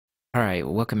Alright,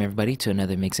 welcome everybody to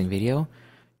another mixing video.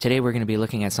 Today we're going to be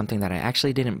looking at something that I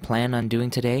actually didn't plan on doing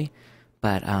today,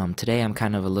 but today I'm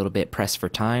kind of a little bit pressed for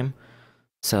time.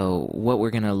 So what we're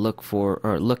going to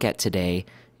look at today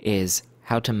is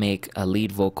how to make a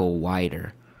lead vocal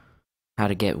wider, how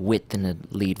to get width in the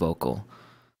lead vocal.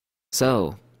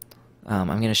 So I'm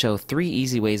going to show 3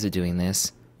 easy ways of doing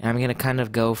this, and I'm going to kind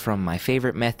of go from my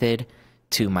favorite method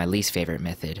to my least favorite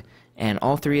method. And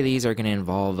all 3 of these are going to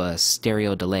involve a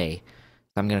stereo delay.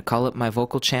 I'm going to call up my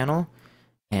vocal channel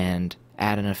and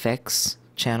add an effects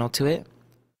channel to it.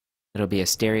 It'll be a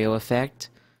stereo effect,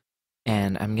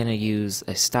 and I'm going to use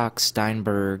a stock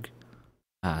Steinberg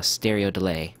stereo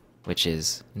delay, which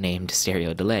is named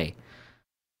stereo delay.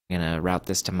 I'm going to route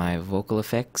this to my vocal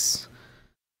effects,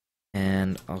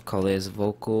 and I'll call this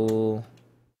vocal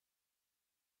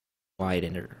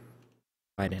widener.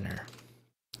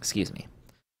 Excuse me.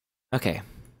 Okay,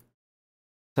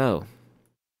 so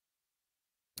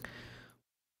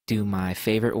do my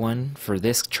favorite one for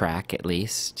this track at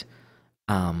least,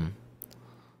 and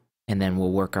then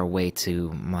we'll work our way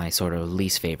to my sort of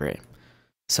least favorite.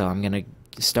 So I'm gonna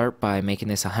start by making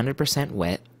this 100%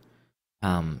 wet,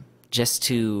 just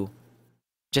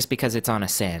because it's on a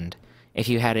send. If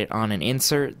you had it on an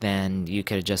insert, then you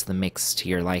could adjust the mix to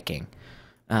your liking.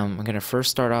 I'm gonna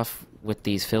first start off with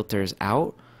these filters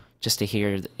out, just to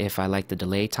hear if I like the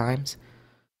delay times.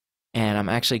 And I'm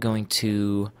actually going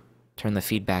to turn the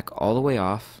feedback all the way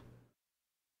off.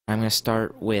 I'm going to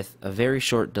start with a very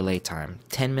short delay time,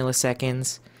 10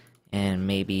 milliseconds and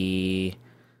maybe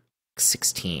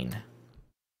 16.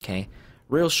 Okay,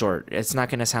 real short. It's not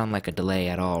going to sound like a delay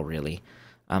at all, really.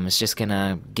 It's just going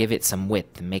to give it some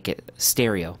width and make it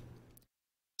stereo.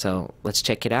 So let's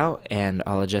check it out, and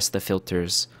I'll adjust the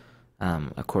filters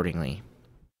accordingly.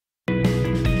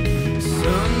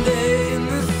 Sunday in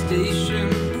the station,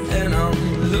 and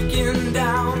I'm looking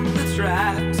down the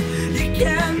tracks. You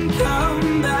can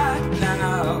come back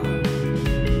now.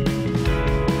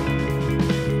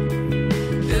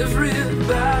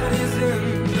 Everybody's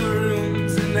in the room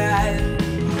tonight.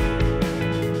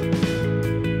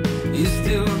 You're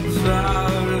still far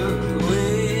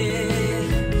away,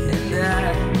 and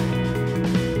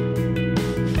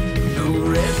no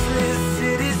restless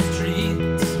city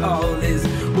streets, all this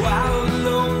wild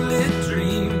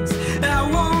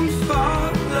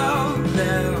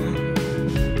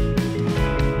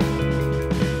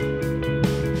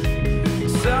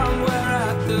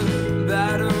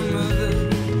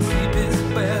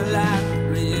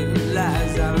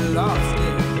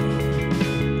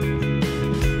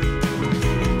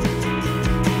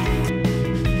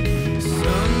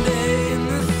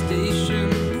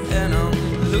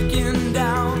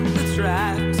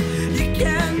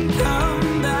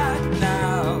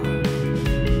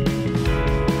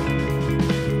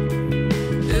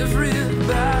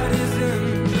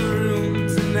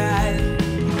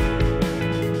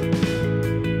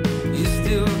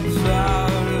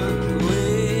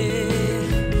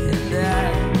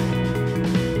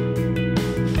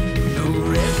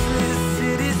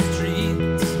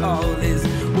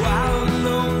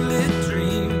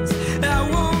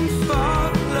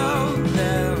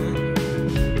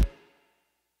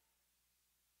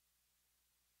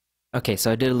Okay,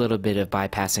 so I did a little bit of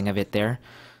bypassing of it there.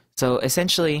 So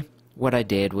essentially what I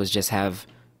did was just have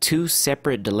 2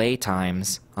 separate delay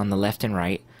times on the left and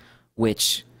right,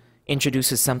 which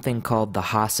introduces something called the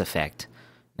Haas effect.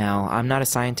 Now, I'm not a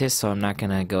scientist, so I'm not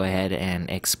going to go ahead and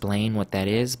explain what that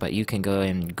is, but you can go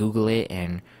and Google it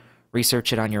and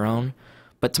research it on your own.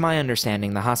 But to my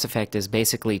understanding, the Haas effect is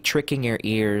basically tricking your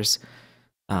ears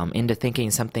into thinking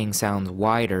something sounds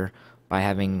wider by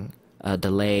having a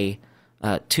delay,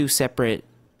 the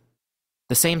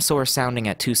same source sounding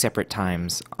at 2 separate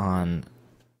times on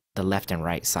the left and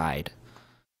right side.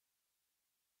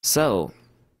 So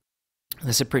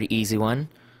this is a pretty easy one.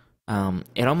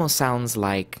 It almost sounds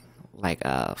like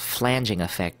a flanging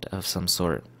effect of some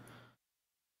sort.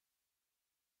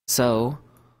 So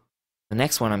the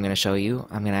next one I'm going to show you,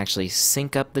 I'm going to actually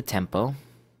sync up the tempo,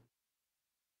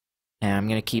 and I'm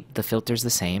going to keep the filters the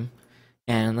same.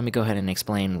 And let me go ahead and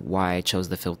explain why I chose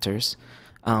the filters.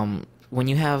 When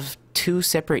you have 2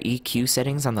 separate EQ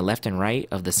settings on the left and right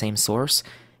of the same source,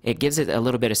 it gives it a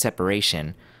little bit of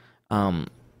separation.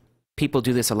 People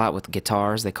do this a lot with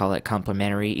guitars. They call it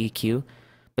complementary EQ,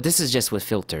 but this is just with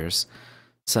filters.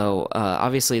 So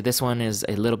obviously this one is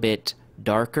a little bit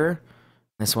darker.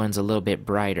 This one's a little bit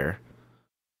brighter.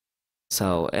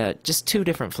 So just 2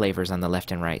 different flavors on the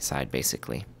left and right side,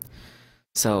 basically.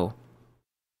 So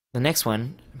the next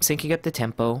one, I'm syncing up the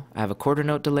tempo. I have a quarter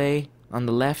note delay on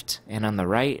the left, and on the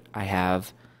right I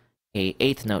have a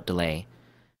eighth note delay.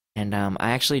 And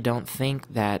I actually don't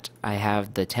think that I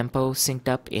have the tempo synced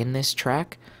up in this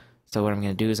track. So what I'm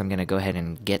going to do is I'm going to go ahead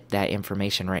and get that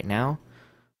information right now.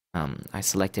 I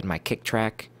selected my kick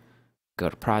track, go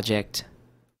to Project,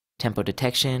 Tempo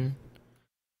Detection,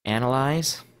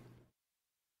 Analyze.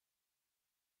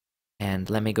 And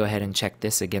let me go ahead and check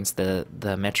this against the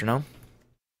metronome.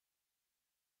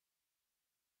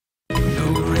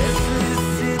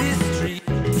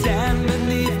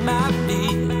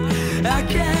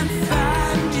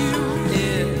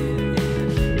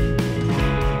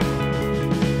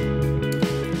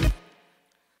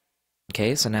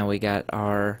 Okay, so now we got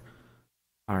our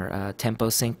tempo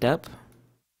synced up.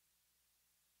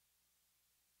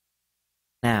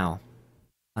 Now,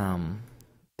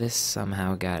 this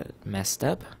somehow got messed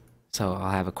up, so I'll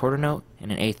have a quarter note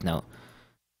and an eighth note,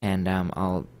 and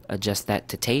I'll adjust that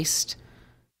to taste,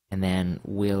 and then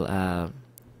we'll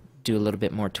do a little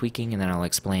bit more tweaking, and then I'll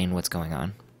explain what's going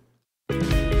on.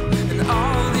 And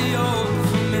all the old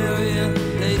familiar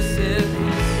places,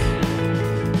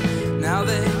 now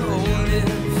they only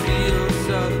feel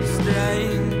so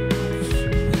strange,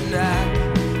 and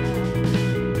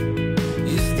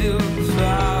you're still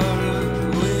far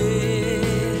away,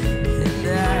 and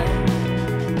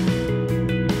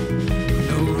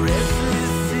no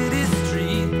restless city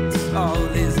streets, all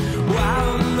these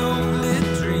wild lonely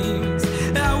dreams,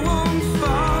 I won't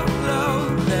follow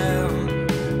them.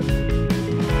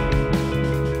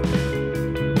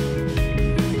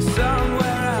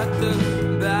 Somewhere at the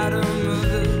bottom of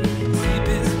the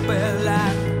deepest well, I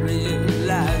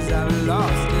realize I've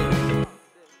lost it.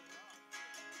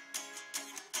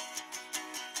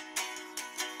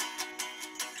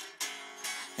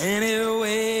 Any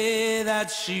way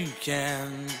that you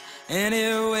can,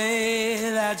 any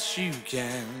way that you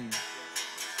can.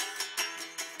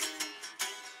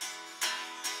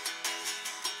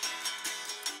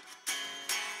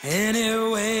 Any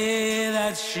way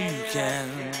that you can,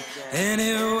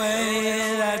 any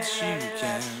way that you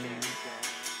can.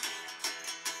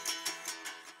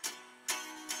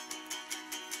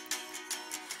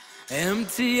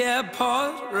 Empty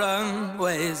airport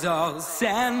runways, all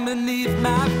sand beneath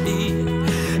my feet.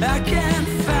 I can't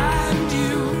find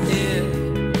you here.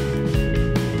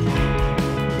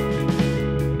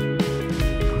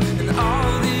 And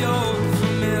all the old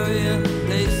familiar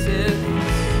places,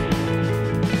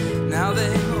 now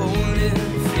they only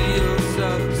feel so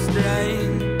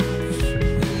strange,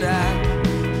 and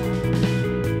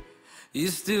you're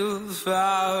still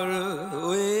far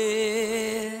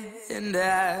away, and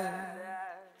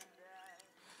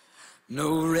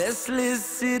no restless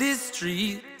city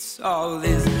streets, all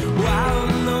these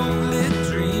wild lonely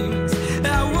dreams,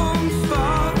 I won't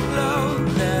follow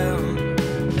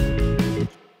them.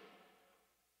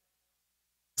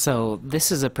 So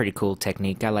this is a pretty cool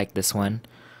technique. I like this one.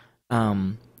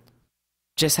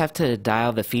 Just have to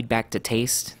dial the feedback to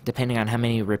taste depending on how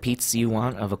many repeats you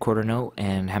want of a quarter note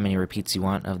and how many repeats you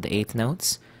want of the eighth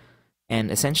notes.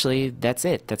 And essentially that's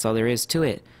it. That's all there is to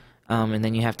it. And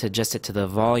then you have to adjust it to the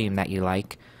volume that you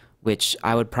like, which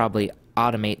I would probably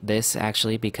automate this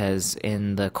actually, because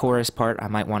in the chorus part I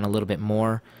might want a little bit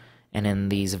more, and in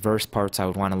these verse parts I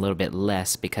would want a little bit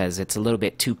less because it's a little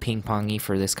bit too ping-pongy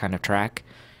for this kind of track.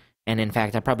 And in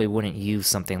fact I probably wouldn't use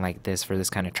something like this for this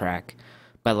kind of track.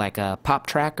 But like a pop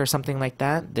track or something like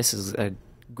that, this is a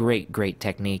great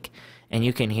technique. And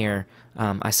you can hear,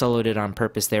 I soloed it on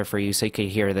purpose there for you so you could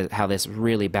hear how this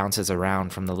really bounces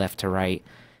around from the left to right,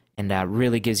 and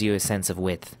really gives you a sense of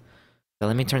width. So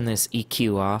let me turn this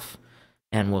EQ off,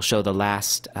 and we'll show the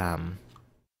last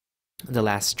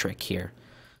trick here.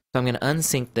 So I'm going to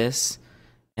unsync this,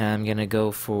 and I'm going to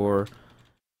go for,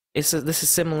 this is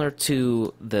similar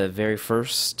to the very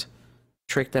first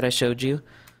trick that I showed you,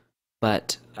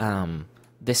 but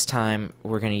this time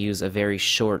we're going to use a very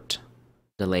short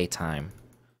delay time.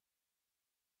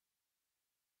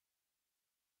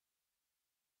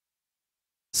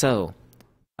 So,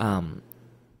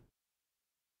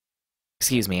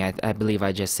 excuse me, I believe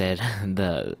I just said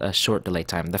a short delay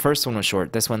time. The first one was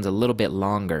short, this one's a little bit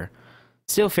longer.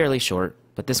 Still fairly short,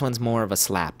 but this one's more of a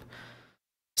slap.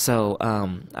 So,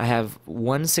 I have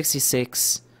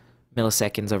 166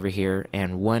 milliseconds over here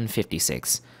and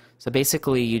 156. So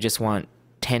basically you just want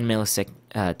 10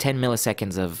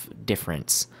 milliseconds of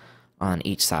difference on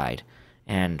each side.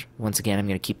 And once again, I'm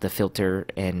going to keep the filter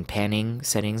and panning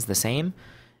settings the same.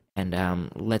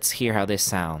 And let's hear how this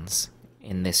sounds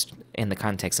in the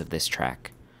context of this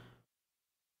track.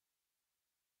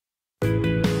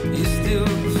 You're still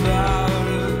far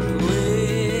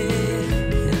away,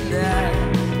 and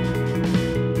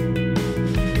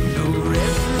no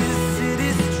restless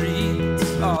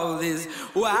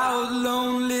wild,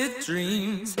 lonely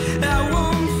dreams. I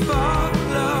won't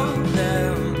follow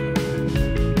them.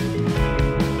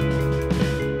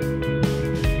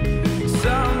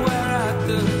 Somewhere at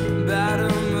the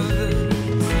bottom of the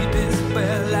deep is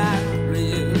where I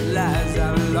realize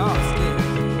I've lost it.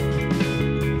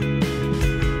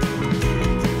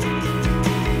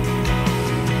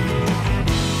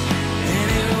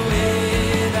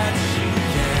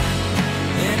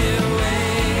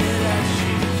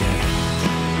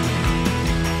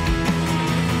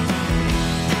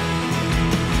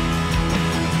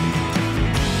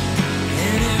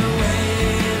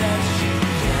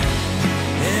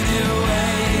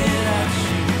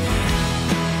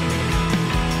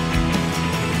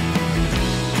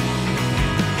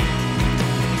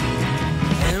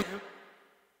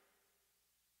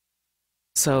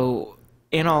 So,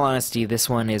 in all honesty, this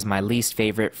one is my least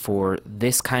favorite for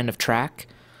this kind of track,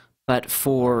 but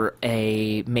for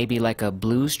a maybe like a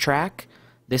blues track,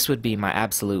 this would be my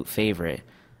absolute favorite.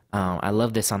 I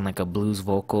love this on like a blues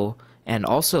vocal and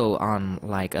also on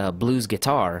like a blues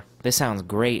guitar. This sounds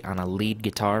great on a lead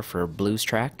guitar for a blues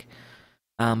track.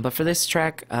 But for this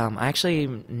track, I'm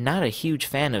actually not a huge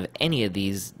fan of any of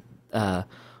these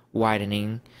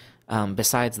widening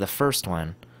besides the first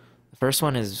one. First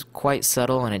one is quite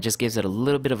subtle and it just gives it a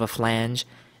little bit of a flange.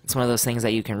 It's one of those things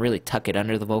that you can really tuck it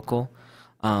under the vocal.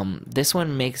 This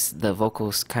one makes the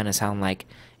vocals kind of sound like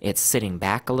it's sitting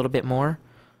back a little bit more,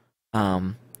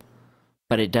 but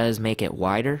it does make it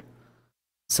wider.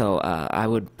 So I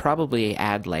would probably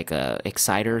add like a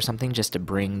exciter or something just to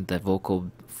bring the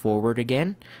vocal forward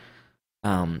again,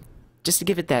 just to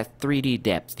give it that 3D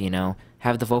depth, you know.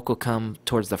 Have the vocal come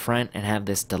towards the front and have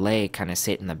this delay kind of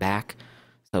sit in the back.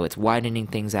 So it's widening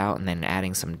things out and then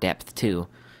adding some depth too.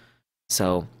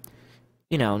 So,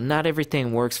 you know, not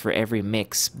everything works for every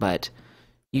mix, but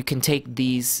you can take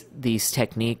these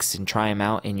techniques and try them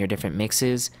out in your different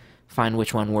mixes, find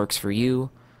which one works for you,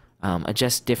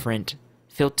 adjust different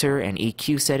filter and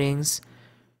EQ settings,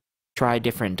 try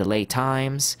different delay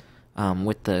times.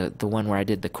 With the one where I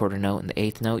did the quarter note and the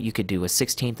eighth note, you could do a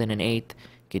 16th and an eighth,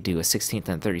 you could do a 16th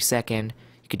and a 32nd,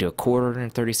 you could do a quarter and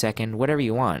a 32nd, whatever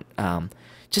you want.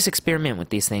 Just experiment with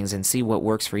these things and see what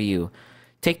works for you.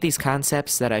 Take these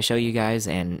concepts that I show you guys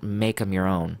and make them your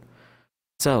own.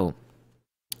 So,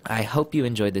 I hope you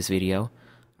enjoyed this video.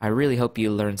 I really hope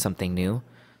you learned something new.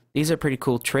 These are pretty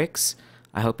cool tricks.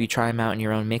 I hope you try them out in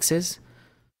your own mixes.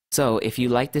 So, if you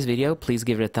liked this video, please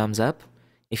give it a thumbs up.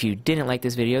 If you didn't like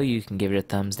this video, you can give it a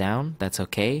thumbs down. That's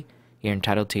okay. You're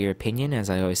entitled to your opinion, as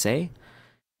I always say.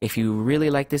 If you really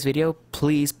like this video,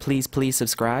 please, please, please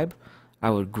subscribe. I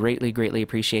would greatly, greatly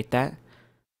appreciate that.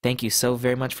 Thank you so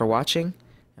very much for watching,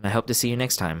 and I hope to see you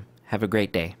next time. Have a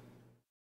great day.